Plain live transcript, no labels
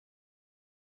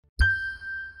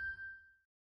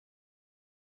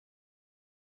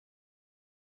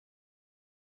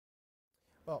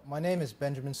Well, my name is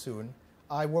Benjamin Soon.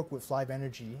 I work with Flibe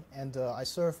Energy, and I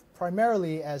serve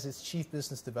primarily as its Chief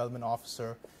Business Development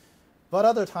Officer. But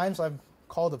other times I'm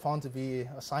called upon to be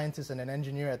a scientist and an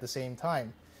engineer at the same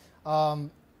time.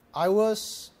 I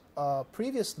was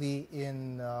previously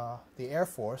in the Air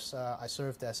Force. I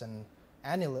served as an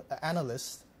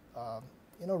analyst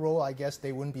in a role I guess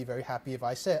they wouldn't be very happy if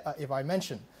I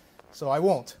mentioned, so I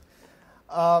won't.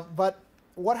 But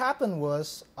what happened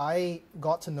was I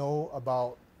got to know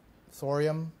about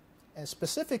thorium, and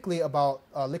specifically about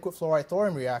liquid fluoride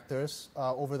thorium reactors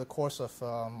over the course of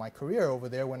my career over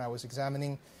there when I was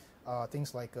examining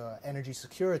things like energy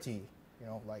security,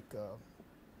 like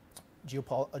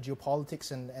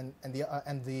geopolitics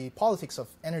and the politics of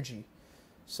energy.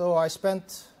 So I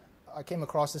came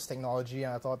across this technology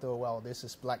and I thought, oh, well, this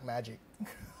is black magic.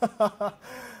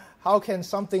 How can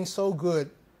something so good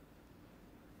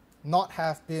not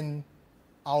have been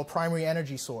our primary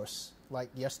energy source like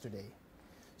yesterday?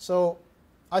 So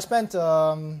I spent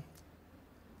about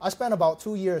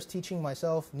 2 years teaching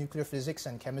myself nuclear physics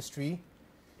and chemistry,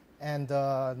 and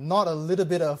not a little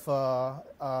bit of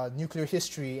nuclear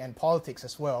history and politics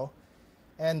as well.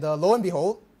 And lo and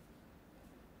behold,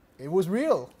 it was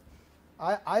real.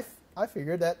 I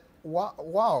figured that,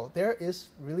 wow, there is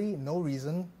really no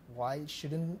reason why it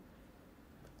shouldn't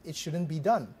be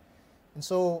done. And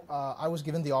so I was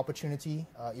given the opportunity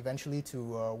eventually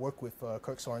to work with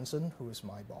Kirk Sorensen, who is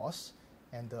my boss,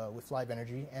 and with Flibe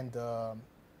Energy. And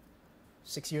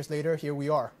 6 years later, here we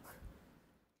are.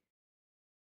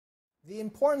 The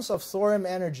importance of thorium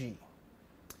energy.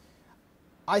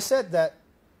 I said that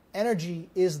energy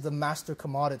is the master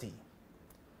commodity.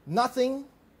 Nothing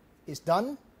is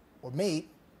done or made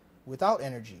without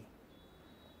energy.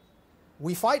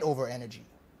 We fight over energy.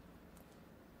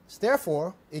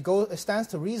 Therefore, it stands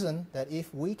to reason that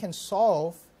if we can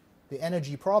solve the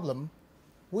energy problem,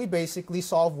 we basically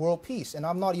solve world peace. And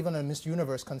I'm not even a Miss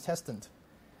Universe contestant.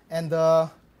 And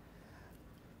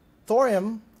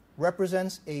thorium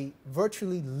represents a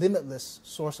virtually limitless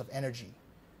source of energy.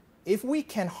 If we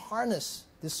can harness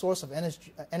this source of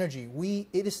energy,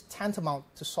 it is tantamount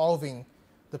to solving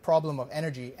the problem of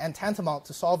energy, and tantamount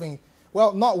to solving,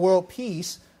 well, not world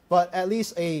peace, but at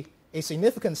least a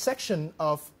significant section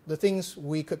of the things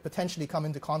we could potentially come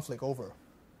into conflict over.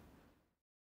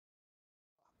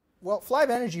 Well, Flibe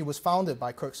Energy was founded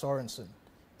by Kirk Sorensen.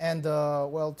 And,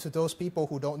 well, to those people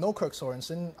who don't know Kirk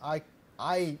Sorensen,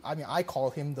 I call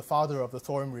him the father of the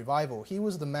thorium revival. He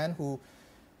was the man who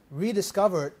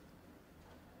rediscovered,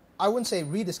 I wouldn't say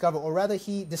rediscovered, or rather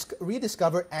he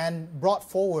rediscovered and brought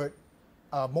forward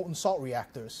molten salt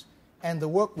reactors and the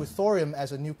work with thorium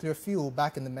as a nuclear fuel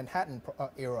back in the Manhattan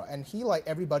era. And he, like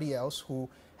everybody else who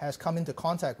has come into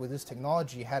contact with this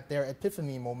technology, had their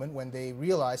epiphany moment when they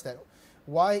realized that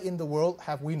why in the world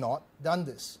have we not done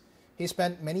this? He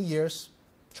spent many years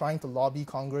trying to lobby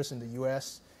Congress in the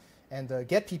US and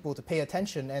get people to pay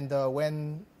attention. And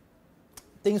when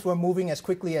things were moving as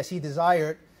quickly as he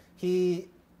desired, he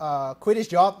quit his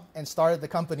job and started the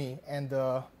company, and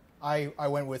I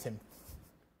went with him.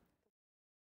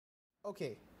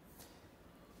 Okay,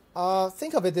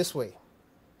 think of it this way.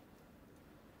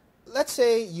 Let's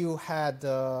say you had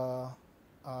the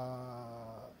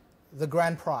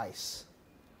grand prize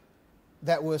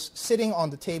that was sitting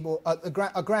on the table, a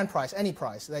grand prize, any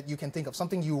prize that you can think of,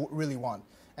 something you really want,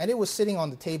 and it was sitting on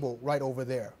the table right over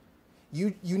there.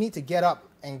 You need to get up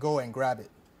and go and grab it.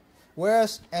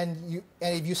 Whereas, and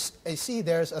if you see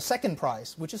there's a second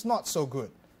prize, which is not so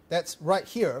good, that's right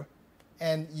here,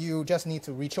 and you just need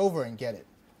to reach over and get it.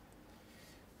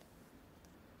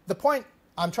 The point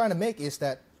I'm trying to make is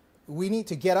that we need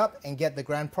to get up and get the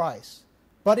grand prize,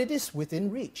 but it is within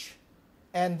reach.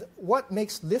 And what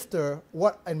makes LFTR,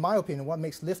 in my opinion, what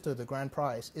makes LFTR the grand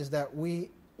prize is that when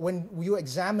you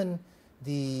examine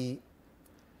I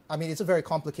mean, it's a very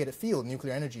complicated field,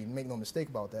 nuclear energy, make no mistake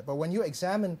about that, but when you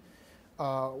examine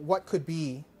what could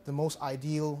be the most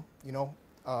ideal,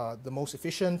 the most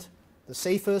efficient, the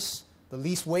safest, the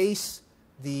least waste,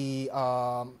 the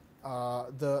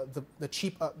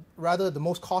cheap, rather the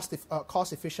most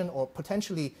cost efficient or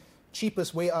potentially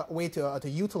cheapest way to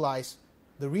utilize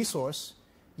the resource,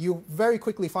 you very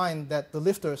quickly find that the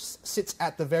LFTR sits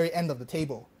at the very end of the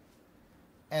table,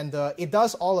 and it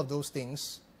does all of those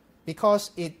things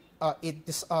because the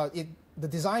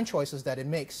design choices that it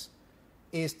makes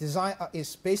is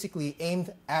basically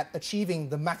aimed at achieving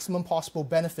the maximum possible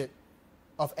benefit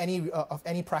of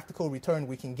any practical return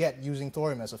we can get using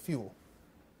thorium as a fuel.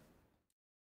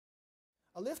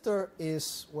 A LFTR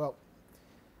is, well,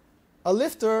 a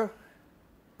LFTR,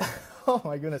 oh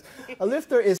my goodness, a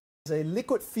LFTR is a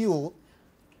liquid fuel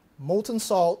molten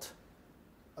salt,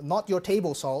 not your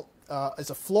table salt, is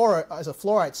a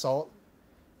fluoride salt,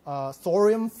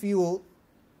 thorium fuel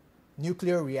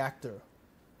nuclear reactor.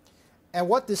 And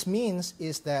what this means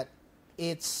is that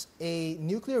it's a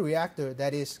nuclear reactor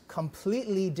that is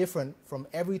completely different from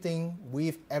everything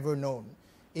we've ever known.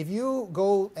 If you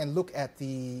go and look at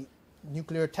the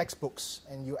nuclear textbooks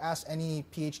and you ask any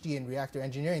PhD in reactor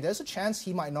engineering, there's a chance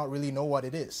he might not really know what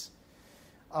it is.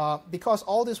 Because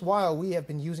all this while we have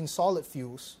been using solid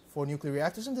fuels for nuclear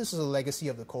reactors, and this is a legacy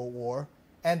of the Cold War.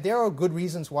 And there are good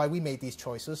reasons why we made these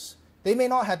choices. They may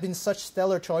not have been such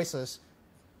stellar choices,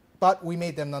 but we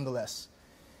made them nonetheless.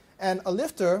 And a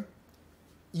lifter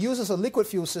uses a liquid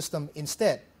fuel system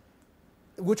instead,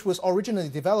 which was originally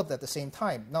developed at the same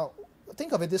time. Now,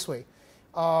 think of it this way.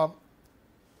 When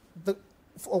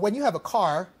you have a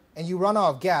car and you run out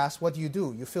of gas, what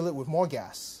do? You fill it with more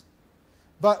gas.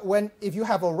 But if you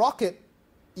have a rocket,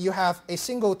 you have a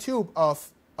single tube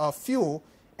of fuel,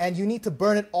 and you need to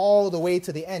burn it all the way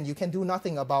to the end. You can do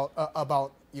nothing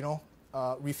about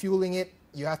refueling it.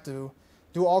 You have to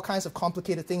do all kinds of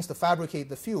complicated things to fabricate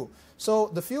the fuel. So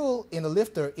the fuel in a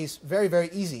lifter is very, very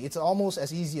easy. It's almost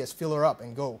as easy as fill her up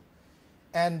and go.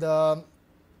 And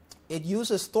it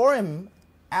uses thorium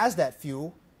as that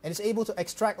fuel, and is able to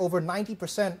extract over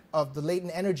 90% of the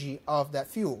latent energy of that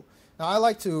fuel. Now, I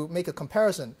like to make a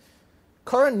comparison.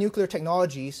 Current nuclear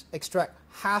technologies extract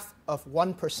half of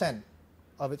 1%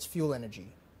 of its fuel energy.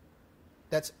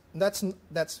 That's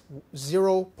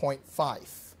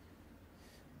 0.5.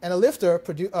 And a lifter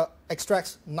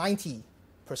extracts 90%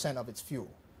 of its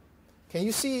fuel. Can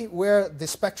you see where the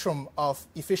spectrum of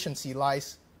efficiency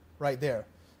lies right there?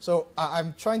 So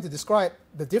I'm trying to describe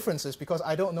the differences because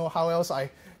I don't know how else I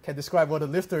can describe what a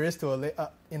lifter is to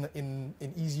in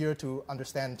easier to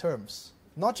understand terms.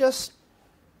 Not just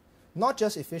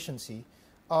efficiency.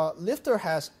 Lifter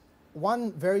has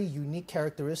one very unique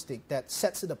characteristic that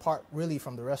sets it apart really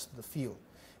from the rest of the field.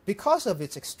 Because of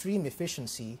its extreme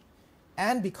efficiency,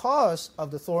 and because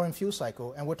of the thorium fuel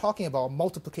cycle, and we're talking about a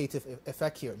multiplicative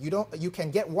effect here. You can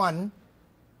get one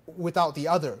without the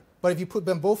other, but if you put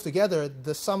them both together,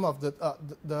 the sum of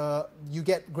you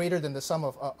get greater than the sum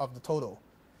of the total.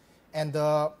 And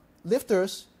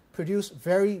lifters produce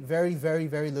very, very, very,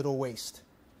 very little waste.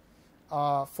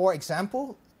 For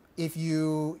example,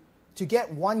 to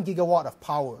get 1 gigawatt of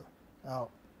power,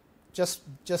 just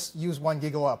use 1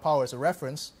 gigawatt of power as a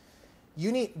reference,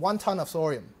 you need 1 ton of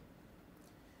thorium.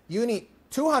 You need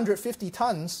 250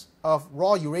 tons of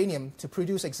raw uranium to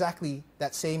produce exactly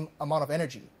that same amount of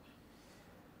energy.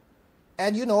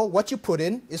 And you know what you put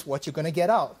in is what you're going to get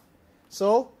out.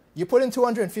 So you put in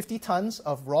 250 tons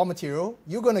of raw material,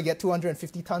 you're going to get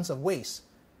 250 tons of waste.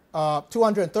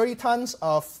 230 tons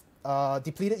of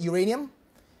depleted uranium,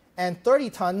 and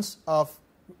 30 tons of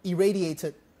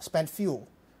irradiated spent fuel.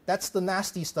 That's the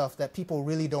nasty stuff that people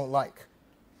really don't like.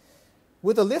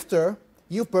 With a lifter,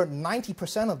 you've burned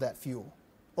 90% of that fuel,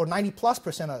 or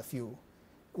 90+% of the fuel.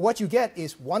 What you get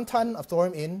is 1 ton of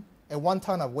thorium in and 1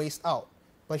 ton of waste out.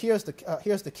 But here's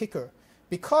the kicker.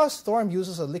 Because thorium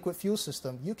uses a liquid fuel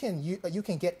system, you can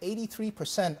get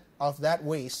 83% of that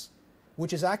waste,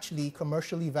 which is actually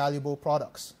commercially valuable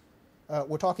products.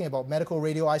 We're talking about medical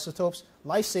radioisotopes,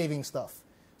 life-saving stuff,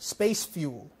 space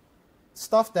fuel,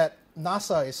 stuff that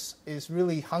NASA is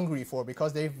really hungry for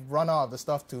because they've run out of the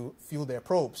stuff to fuel their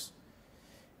probes.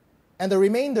 And the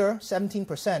remainder,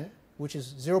 17%, which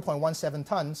is 0.17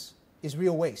 tons, is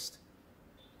real waste.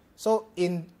 So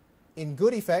in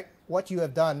good effect, what you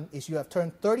have done is you have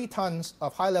turned 30 tons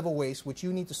of high-level waste, which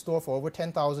you need to store for over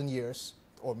 10,000 years,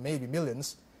 or maybe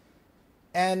millions,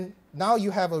 and now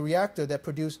you have a reactor that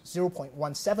produced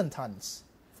 0.17 tons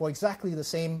for exactly the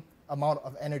same amount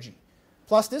of energy.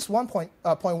 Plus, this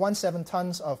 0.17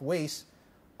 tons of waste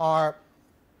are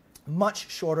much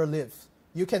shorter lived.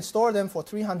 You can store them for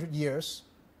 300 years.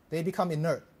 They become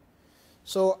inert.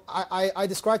 So I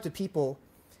describe to people,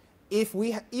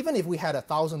 even if we had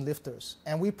 1,000 lifters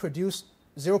and we produce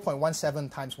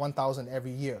 0.17 times 1,000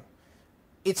 every year,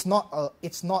 it's not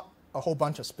a whole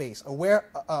bunch of space.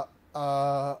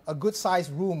 A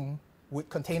good-sized room would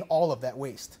contain all of that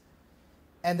waste.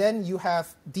 And then you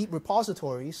have deep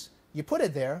repositories. You put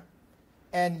it there,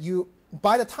 and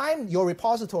by the time your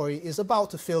repository is about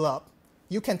to fill up,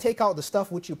 you can take out the stuff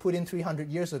which you put in 300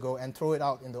 years ago and throw it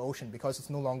out in the ocean because it's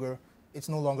no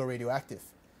longer radioactive.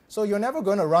 So you're never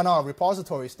going to run out of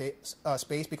repository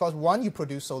space because, one, you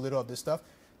produce so little of this stuff.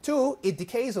 Two, it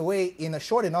decays away in a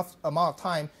short enough amount of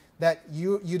time that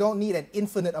you don't need an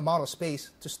infinite amount of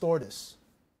space to store this.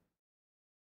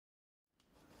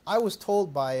 I was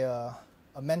told by a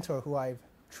mentor who I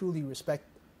truly respect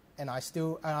and I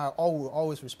will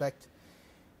always respect.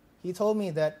 He told me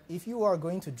that if you are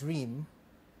going to dream,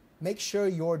 make sure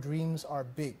your dreams are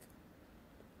big.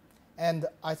 And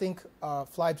I think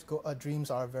Flibe's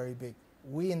dreams are very big.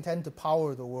 We intend to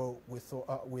power the world with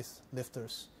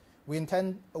lifters. We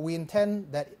intend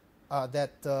that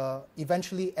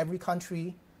eventually every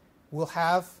country will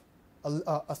have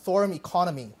a thorium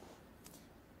economy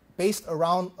based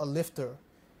around a lifters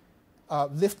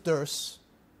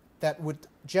that would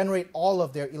generate all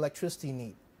of their electricity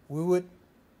need. We would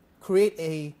create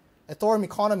a thorium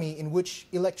economy in which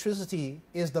electricity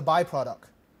is the byproduct.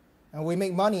 And we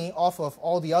make money off of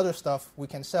all the other stuff we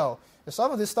can sell. And some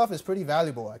of this stuff is pretty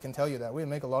valuable, I can tell you that. We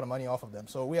make a lot of money off of them.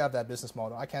 So we have that business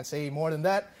model. I can't say more than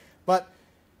that. But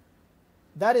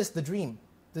that is the dream.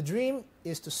 The dream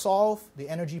is to solve the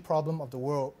energy problem of the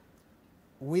world.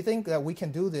 We think that we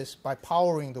can do this by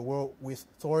powering the world with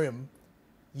thorium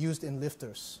used in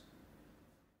lifters.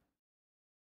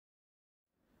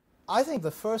 I think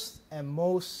the first and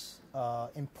most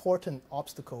important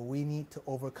obstacle we need to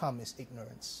overcome is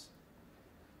ignorance.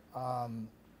 I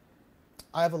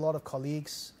have a lot of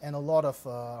colleagues and a lot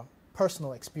of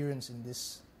personal experience in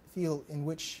this field in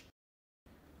which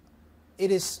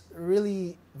it is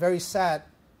really very sad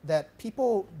that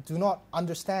people do not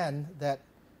understand that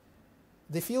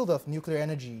the field of nuclear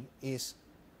energy is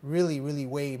really, really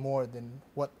way more than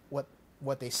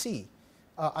what they see.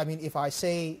 I mean, if I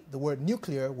say the word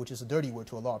nuclear, which is a dirty word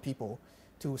to a lot of people,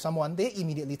 to someone, they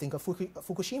immediately think of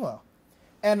Fukushima.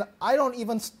 And I don't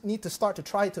even need to start to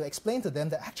try to explain to them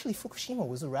that actually Fukushima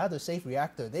was a rather safe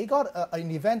reactor. They got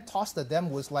an event tossed at them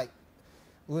was like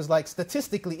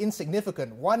statistically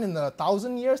insignificant. 1 in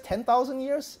 1,000 years, 10,000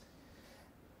 years.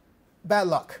 Bad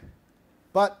luck.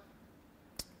 But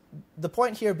the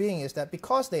point here being is that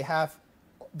because they have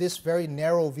this very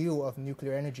narrow view of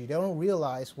nuclear energy, they don't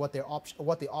realize what the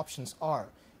options are,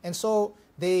 and so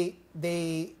they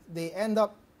end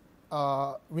up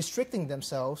restricting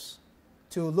themselves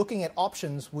to looking at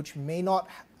options which may not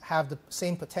have the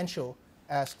same potential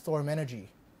as thorium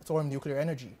nuclear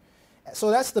energy. So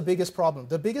that's the biggest problem.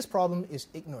 The biggest problem is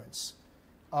ignorance,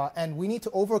 and we need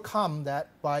to overcome that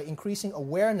by increasing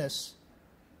awareness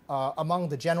among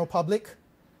the general public,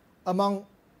 among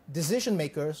decision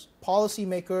makers, policy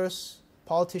makers,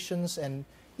 politicians, and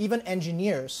even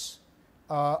engineers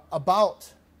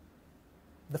about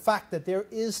the fact that there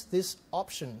is this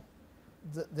option,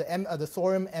 the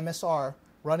thorium MSR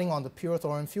running on the pure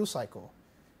thorium fuel cycle.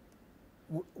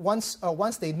 Once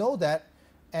they know that,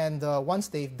 and once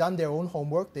they've done their own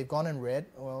homework, they've gone and read,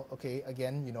 well, okay,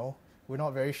 again, you know, we're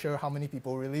not very sure how many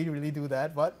people really do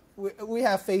that, but we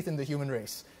have faith in the human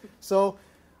race. So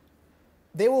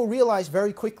they will realize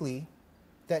very quickly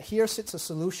that here sits a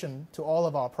solution to all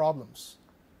of our problems.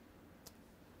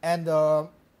 And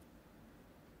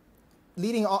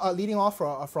leading off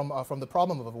from the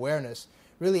problem of awareness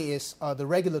really is the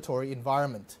regulatory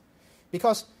environment.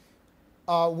 Because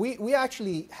we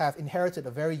actually have inherited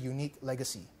a very unique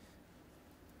legacy.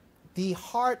 The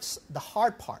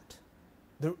hard part,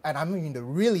 and I mean the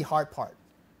really hard part,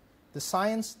 the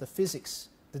science, the physics,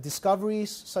 the discoveries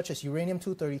such as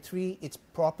uranium-233, its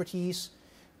properties,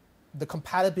 the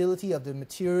compatibility of the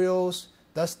materials,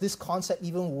 does this concept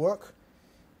even work?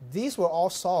 These were all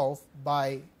solved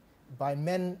by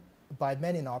men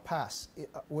in our past.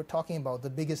 We're talking about the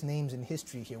biggest names in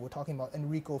history here. We're talking about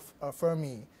Enrico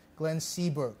Fermi, Glenn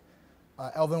Seaborg,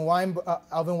 Alvin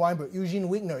Weinberg, Eugene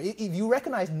Wigner. If you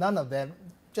recognize none of them,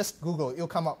 just Google. It'll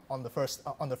come up on the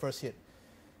first hit.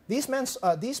 These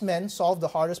men solved the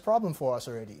hardest problem for us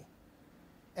already.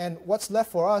 And what's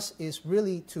left for us is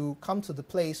really to come to the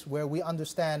place where we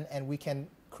understand and we can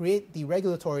create the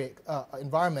regulatory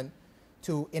environment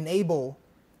to enable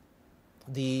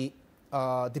the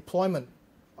deployment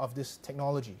of this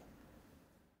technology.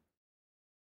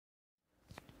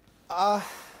 I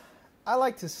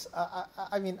like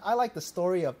the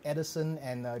story of Edison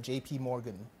and J.P.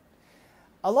 Morgan.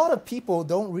 A lot of people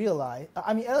don't realize.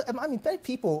 Many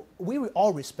people, we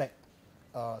all respect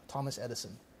Thomas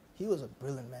Edison. He was a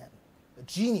brilliant man, a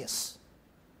genius.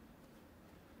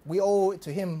 We owe it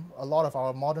to him. A lot of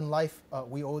our modern life,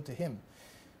 we owe it to him.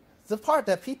 The part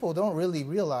that people don't really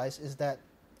realize is that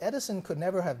Edison could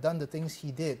never have done the things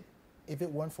he did if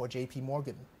it weren't for J.P.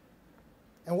 Morgan.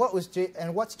 And what's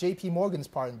J.P. Morgan's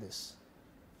part in this?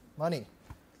 Money.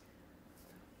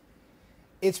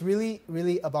 It's really,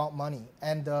 really about money.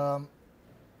 And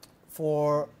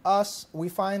for us, we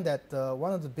find that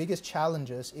one of the biggest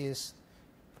challenges is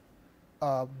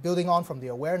building on from the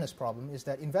awareness problem is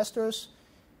that investors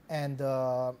and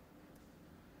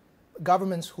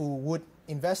governments who would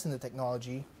invest in the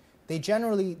technology they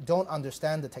generally don't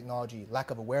understand the technology,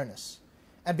 lack of awareness.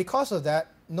 And because of that,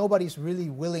 nobody's really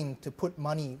willing to put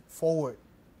money forward.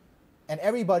 And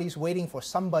everybody's waiting for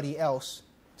somebody else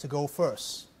to go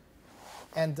first.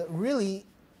 And really,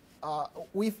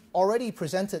 we've already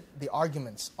presented the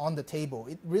arguments on the table.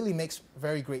 It really makes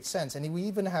very great sense. And we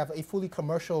even have a fully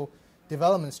commercial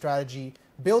development strategy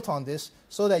built on this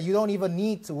so that you don't even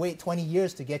need to wait 20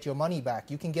 years to get your money back.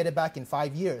 You can get it back in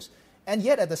 5 years. And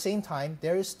yet, at the same time,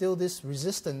 there is still this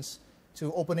resistance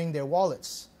to opening their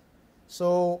wallets.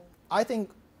 So I think,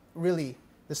 really,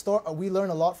 we learn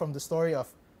a lot from the story of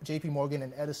JP Morgan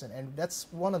and Edison. And that's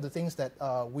one of the things that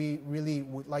we really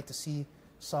would like to see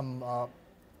some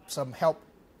help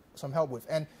with.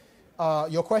 And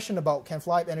your question about can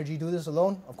Flibe Energy do this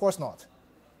alone? Of course not.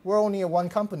 We're only a one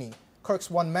company.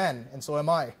 Kirk's one man, and so am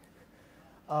I.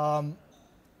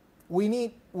 We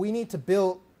need to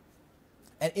build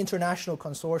an international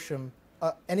consortium,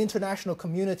 an international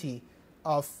community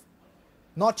of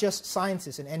not just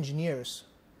scientists and engineers,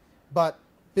 but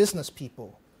business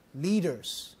people,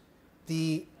 leaders,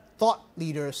 the thought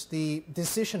leaders, the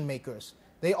decision makers.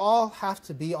 They all have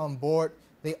to be on board.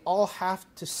 They all have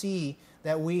to see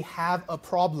that we have a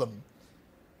problem.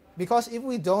 Because if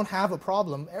we don't have a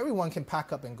problem, everyone can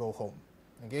pack up and go home.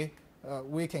 Okay?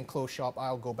 We can close shop.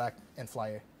 I'll go back and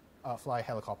fly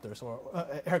helicopters or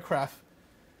aircraft.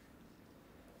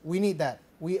 We need that.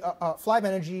 Flibe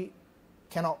Energy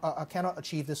cannot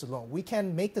achieve this alone. We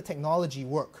can make the technology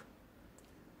work.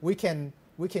 We can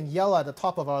yell at the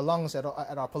top of our lungs at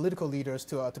our political leaders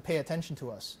to pay attention to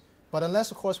us. But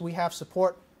unless, of course, we have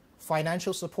support,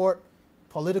 financial support,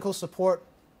 political support,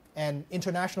 and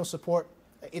international support,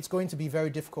 it's going to be very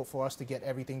difficult for us to get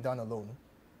everything done alone.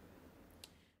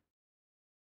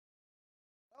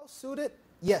 Well suited?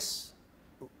 Yes.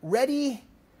 Ready?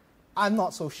 I'm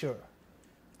not so sure.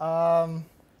 I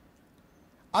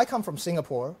come from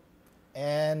Singapore,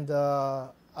 and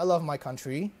I love my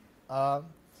country.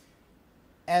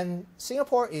 And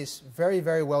Singapore is very,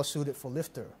 very well suited for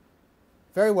lifter.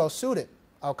 Very well suited.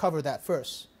 I'll cover that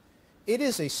first. It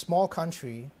is a small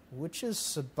country, which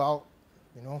is about,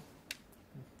 let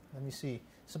me see.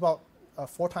 It's about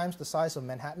 4 times the size of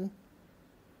Manhattan.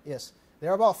 Yes, there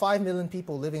are about 5 million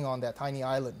people living on that tiny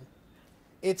island.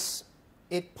 It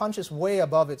punches way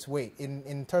above its weight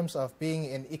in terms of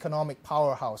being an economic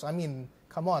powerhouse. I mean,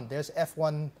 come on, there's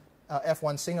F1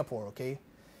 Singapore, okay?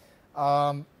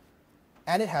 And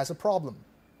it has a problem.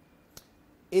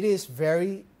 It is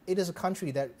a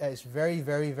country that is very,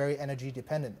 very, very energy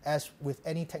dependent, as with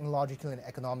any technologically and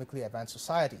economically advanced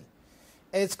society.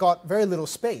 It's got very little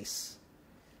space.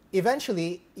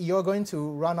 Eventually, you're going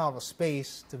to run out of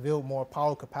space to build more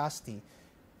power capacity,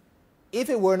 if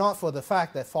it were not for the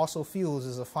fact that fossil fuels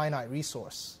is a finite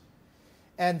resource.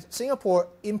 And Singapore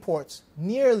imports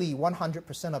nearly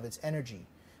 100% of its energy.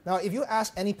 Now, if you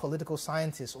ask any political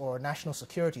scientist or national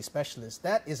security specialist,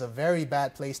 that is a very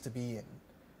bad place to be in.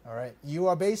 All right, you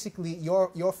are basically,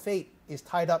 your fate is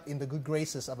tied up in the good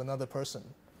graces of another person.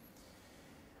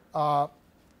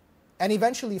 And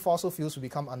eventually fossil fuels will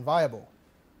become unviable.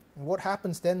 And what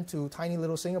happens then to tiny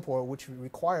little Singapore, which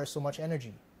requires so much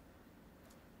energy?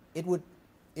 It would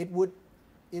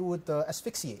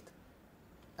asphyxiate,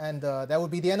 and that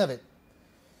would be the end of it.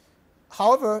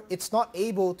 However, it's not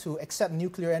able to accept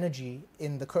nuclear energy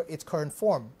in its current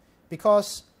form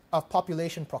because of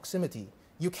population proximity.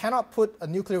 You cannot put a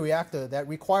nuclear reactor that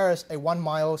requires a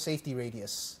 1-mile safety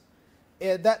radius.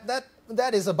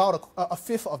 That is about a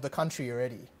fifth of the country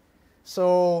already.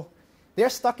 So they're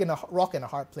stuck in a rock and a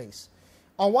hard place.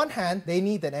 On one hand, they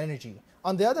need that energy.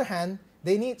 On the other hand,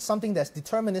 they need something that's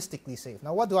deterministically safe.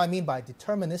 Now, what do I mean by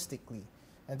deterministically?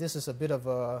 And this is a bit of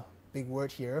a big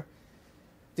word here.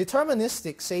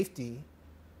 Deterministic safety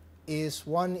is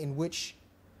one in which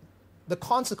the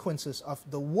consequences of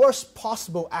the worst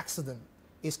possible accident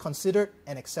is considered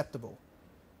and acceptable.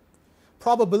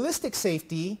 Probabilistic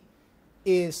safety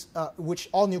is, which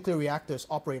all nuclear reactors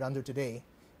operate under today,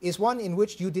 is one in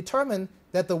which you determine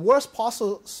that the worst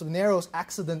possible scenario's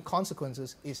accident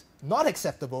consequences is not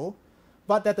acceptable,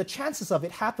 but that the chances of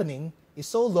it happening is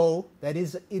so low that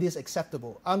it is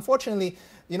acceptable. Unfortunately,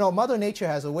 Mother Nature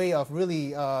has a way of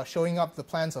really showing up the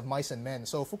plans of mice and men.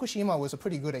 So Fukushima was a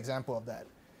pretty good example of that.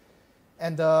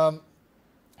 And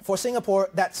for Singapore,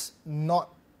 that's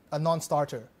not a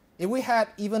non-starter. If we had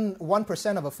even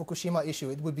 1% of a Fukushima issue,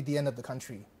 it would be the end of the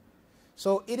country.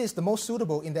 So it is the most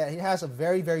suitable in that it has a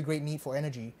very, very great need for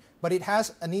energy, but it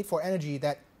has a need for energy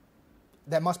that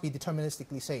must be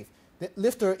deterministically safe. The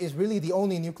Lifter is really the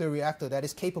only nuclear reactor that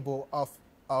is capable of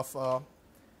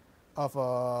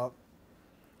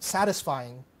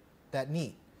satisfying that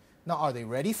need. Now, are they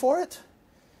ready for it?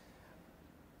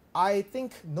 I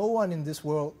think no one in this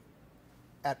world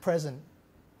at present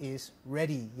is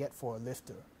ready yet for a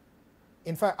lifter.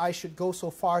 In fact, I should go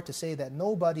so far to say that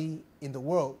nobody in the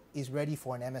world is ready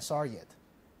for an MSR yet,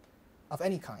 of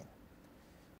any kind.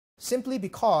 Simply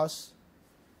because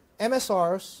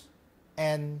MSRs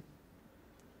and,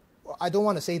 I don't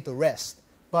want to say the rest,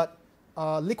 but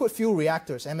liquid fuel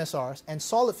reactors, MSRs, and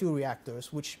solid fuel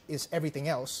reactors, which is everything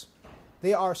else,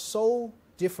 they are so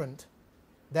different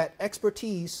that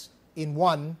expertise in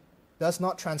one does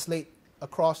not translate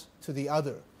across to the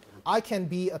other. I can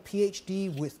be a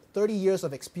PhD with 30 years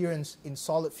of experience in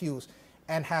solid fuels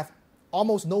and have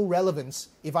almost no relevance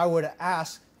if I were to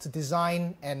ask to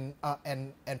design and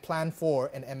plan for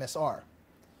an MSR.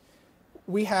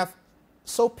 We have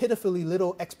so pitifully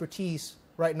little expertise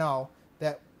right now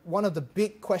that one of the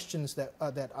big questions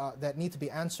that need to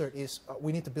be answered is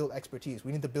we need to build expertise.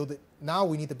 We need to build it now.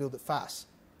 We need to build it fast.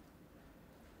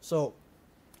 So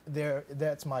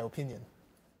that's my opinion.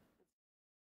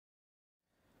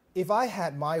 If I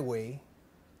had my way,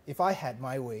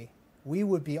 we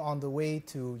would be on the way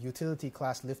to utility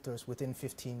class lifters within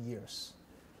 15 years.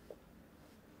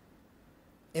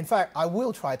 In fact, I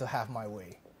will try to have my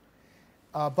way.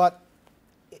 But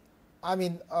I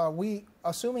mean,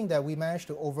 assuming that we managed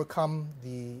to overcome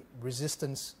the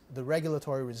resistance, the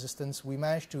regulatory resistance, we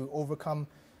managed to overcome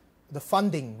the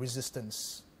funding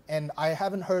resistance. And I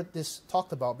haven't heard this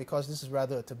talked about because this is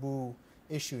rather a taboo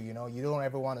issue. You know, you don't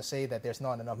ever want to say that there's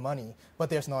not enough money, but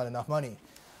there's not enough money.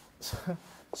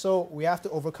 So we have to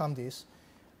overcome this.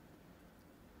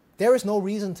 There is no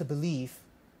reason to believe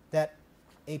that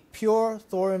a pure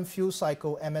thorium fuel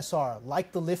cycle MSR,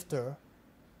 like the lifter,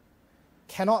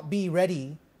 cannot be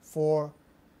ready for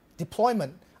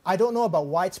deployment. I don't know about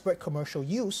widespread commercial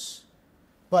use,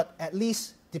 but at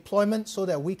least deployment so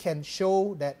that we can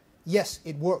show that, yes,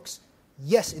 it works.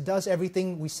 Yes, it does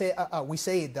everything we say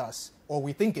it does, or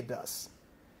we think it does.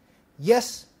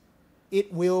 Yes,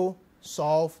 it will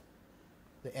solve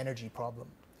the energy problem.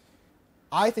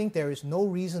 I think there is no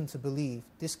reason to believe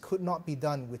this could not be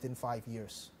done within 5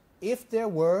 years. If there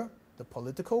were the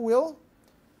political will,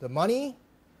 the money,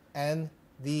 and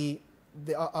the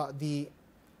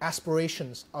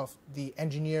aspirations of the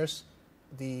engineers,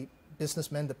 the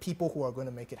businessmen, the people who are going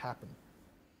to make it happen.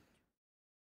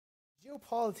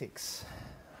 Geopolitics.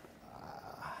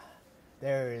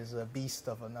 There is a beast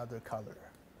of another color.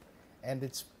 And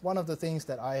it's one of the things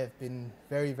that I have been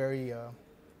very, very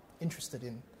interested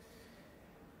in.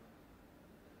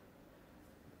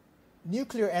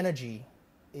 Nuclear energy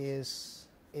is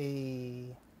a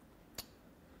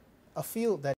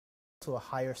field that is to a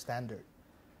higher standard.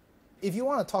 If you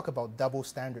want to talk about double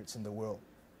standards in the world,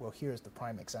 well, here's the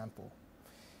prime example.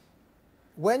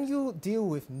 When you deal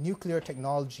with nuclear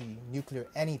technology, nuclear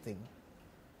anything,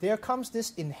 there comes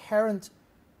this inherent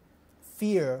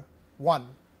fear, one,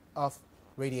 of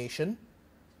radiation.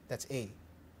 That's A.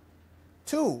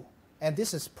 Two, and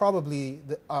this is probably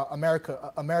the,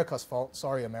 America's fault,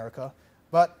 sorry America,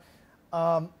 but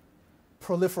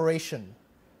proliferation,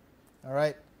 all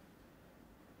right?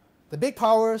 The big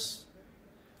powers,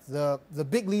 the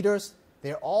big leaders,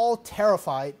 they're all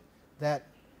terrified that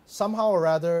somehow or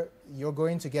other you're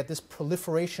going to get this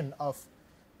proliferation of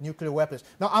nuclear weapons.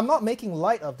 Now, I'm not making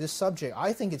light of this subject.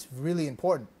 I think it's really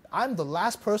important. I'm the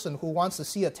last person who wants to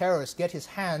see a terrorist get his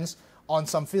hands on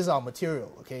some fissile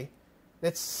material, okay?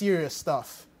 That's serious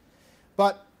stuff.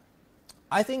 But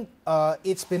I think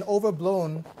it's been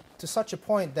overblown to such a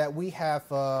point that we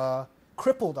have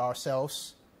crippled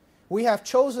ourselves. We have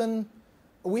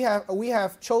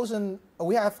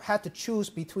had to choose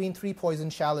between 3 poison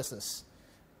chalices,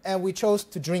 and we chose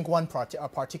to drink a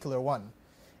particular one.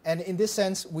 And in this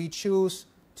sense, we choose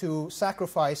to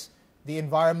sacrifice the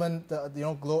environment,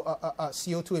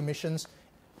 CO2 emissions,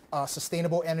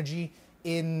 sustainable energy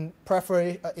in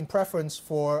preference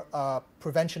for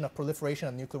prevention of proliferation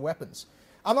of nuclear weapons.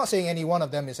 I'm not saying any one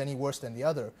of them is any worse than the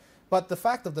other, but the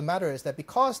fact of the matter is that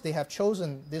because they have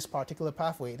chosen this particular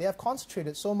pathway, they have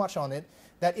concentrated so much on it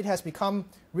that it has become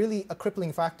really a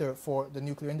crippling factor for the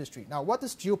nuclear industry. Now, what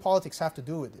does geopolitics have to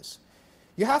do with this?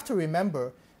 You have to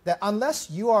remember that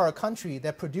unless you are a country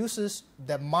that produces,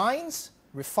 that mines,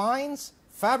 refines,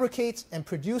 fabricates, and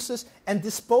produces and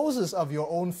disposes of your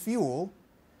own fuel,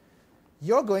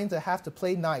 you're going to have to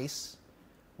play nice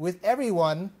with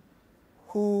everyone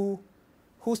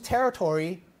whose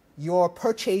territory your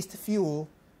purchased fuel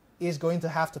is going to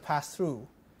have to pass through.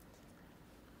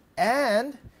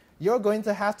 And you're going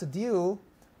to have to deal,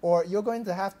 or you're going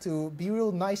to have to be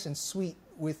real nice and sweet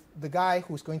with the guy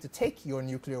who's going to take your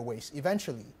nuclear waste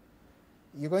eventually.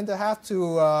 You're going to have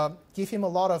to give him a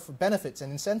lot of benefits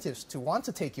and incentives to want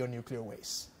to take your nuclear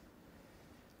waste.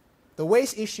 The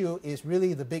waste issue is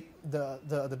really the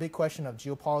big question of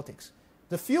geopolitics.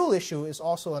 The fuel issue is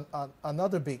also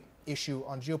another big issue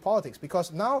on geopolitics,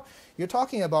 because now you're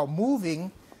talking about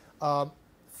moving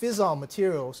fissile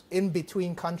materials in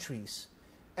between countries.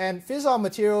 And fissile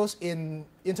materials in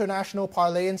international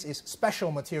parlance is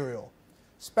special material.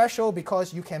 Special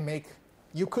because you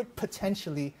could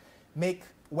potentially make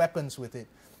weapons with it.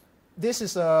 This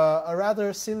is a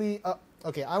rather silly,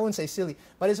 okay, I wouldn't say silly,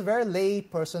 but it's a very lay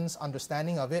person's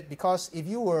understanding of it, because if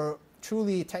you were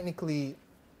truly technically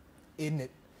in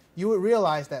it, you would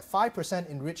realize that 5%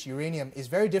 enriched uranium is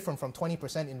very different from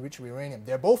 20% enriched uranium.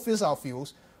 They're both fissile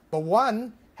fuels, but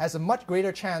one has a much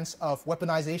greater chance of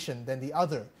weaponization than the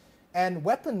other. And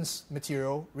weapons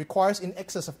material requires in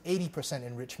excess of 80%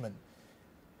 enrichment.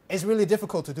 It's really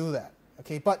difficult to do that.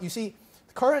 Okay, but you see,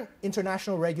 current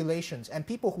international regulations and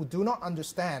people who do not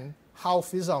understand how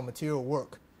fissile material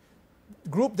work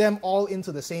group them all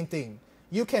into the same thing.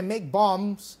 You can make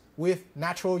bombs with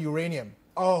natural uranium.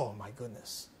 Oh my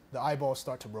goodness, the eyeballs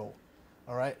start to roll.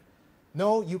 All right,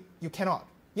 no, you cannot.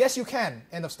 Yes, you can.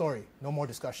 End of story. No more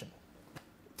discussion.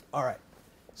 All right,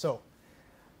 so,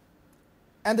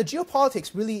 and the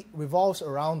geopolitics really revolves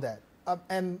around that.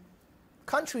 And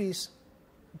countries,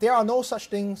 there are no such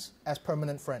things as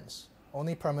permanent friends,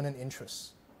 only permanent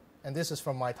interests. And this is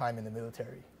from my time in the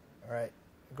military. All right,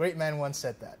 a great man once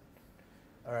said that.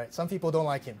 All right, some people don't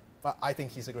like him, but I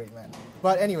think he's a great man.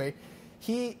 But anyway,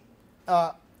 he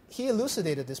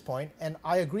elucidated this point, and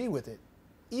I agree with it.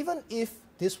 Even if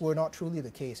this were not truly the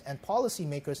case, and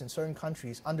policymakers in certain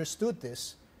countries understood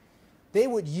this, they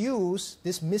would use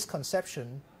this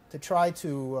misconception to try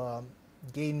to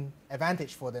gain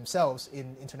advantage for themselves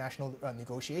in international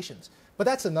negotiations. But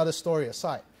that's another story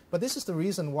aside. But this is the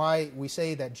reason why we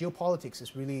say that geopolitics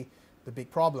is really the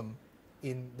big problem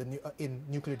in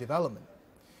nuclear development.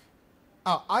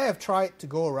 I have tried to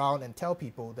go around and tell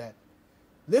people that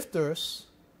lifters,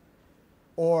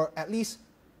 or at least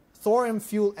thorium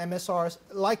fuel MSRs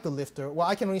like the lifter, well,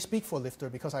 I can only speak for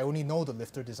lifter because I only know the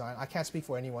lifter design. I can't speak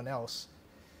for anyone else.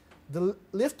 The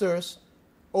lifters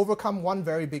overcome one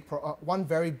very big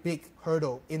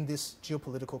hurdle in this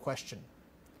geopolitical question.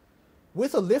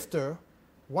 With a lifter,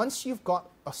 once you've got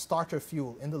a starter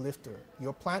fuel in the lifter,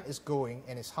 your plant is going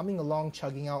and is humming along,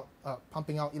 chugging out,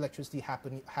 pumping out electricity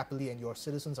happily, and your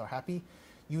citizens are happy,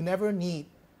 you never need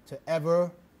to ever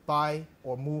buy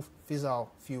or move fissile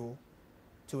fuel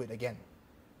to it again.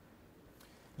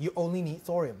 You only need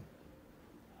thorium.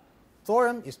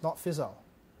 Thorium is not fissile.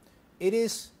 It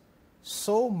is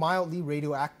so mildly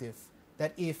radioactive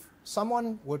that if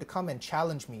someone were to come and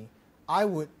challenge me, I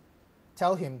would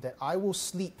tell him that I will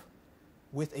sleep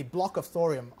with a block of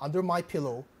thorium under my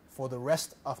pillow for the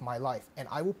rest of my life, and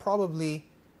I will probably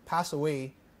pass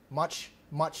away much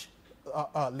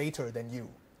later than you.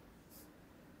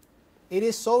 It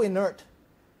is so inert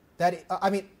that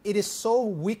it is so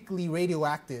weakly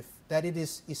radioactive that it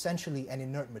is essentially an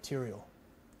inert material.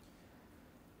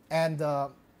 And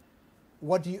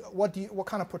what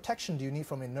kind of protection do you need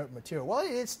from inert material? Well,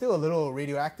 it's still a little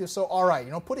radioactive, so all right,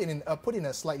 put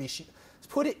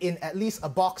it in at least a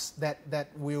box that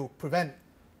will prevent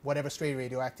whatever stray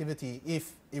radioactivity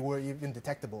if it were even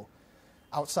detectable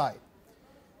outside.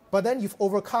 But then you've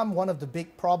overcome one of the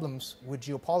big problems with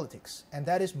geopolitics, and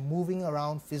that is moving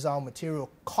around fissile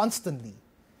material constantly.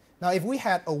 Now, if we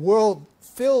had a world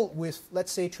filled with,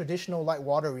 let's say, traditional light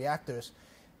water reactors,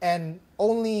 and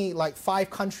only like 5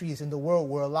 countries in the world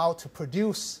were allowed to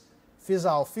produce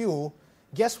fissile fuel,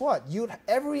 guess what?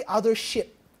 Every other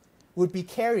ship would be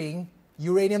carrying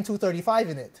uranium-235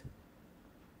 in it.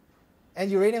 And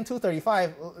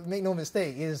uranium-235, make no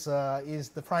mistake, is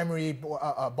the primary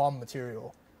bomb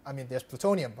material. I mean, there's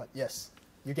plutonium, but yes,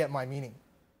 you get my meaning.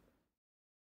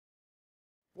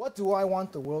 What do I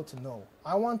want the world to know?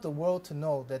 I want the world to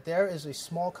know that there is a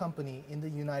small company in the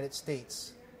United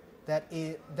States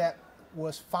that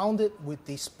was founded with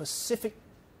the specific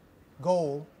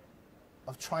goal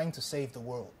of trying to save the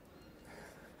world.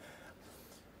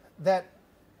 That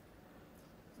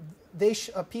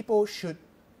people should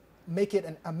make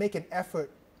an effort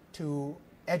to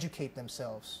educate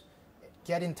themselves,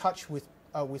 get in touch with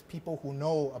people who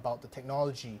know about the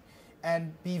technology,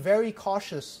 and be very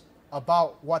cautious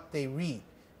about what they read,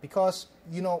 because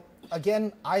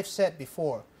again, I've said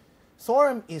before,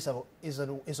 thorium is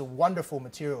a wonderful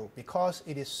material because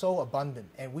it is so abundant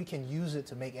and we can use it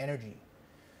to make energy.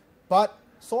 But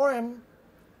thorium,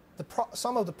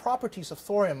 some of the properties of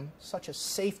thorium, such as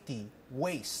safety,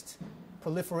 waste,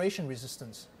 proliferation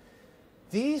resistance,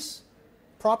 these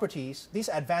properties, these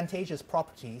advantageous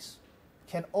properties,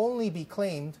 can only be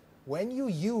claimed when you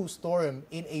use thorium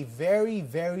in a very,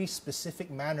 very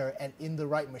specific manner and in the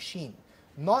right machine.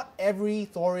 Not every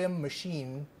thorium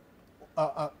machine,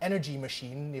 energy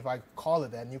machine, if I call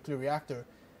it that, nuclear reactor,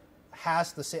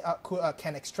 has the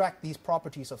can extract these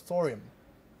properties of thorium.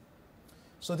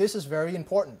 So this is very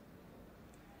important.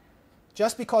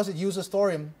 Just because it uses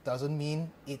thorium doesn't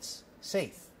mean it's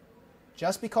safe.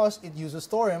 Just because it uses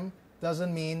thorium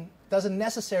doesn't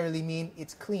necessarily mean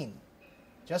it's clean.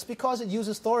 Just because it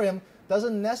uses thorium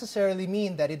doesn't necessarily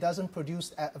mean that it doesn't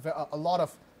produce a lot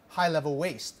of high-level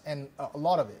waste, and a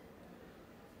lot of it.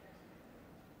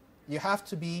 You have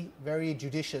to be very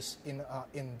judicious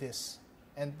in this.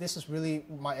 And this is really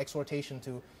my exhortation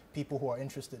to people who are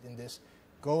interested in this.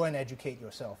 Go and educate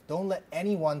yourself. Don't let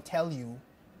anyone tell you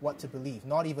what to believe,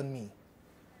 not even me.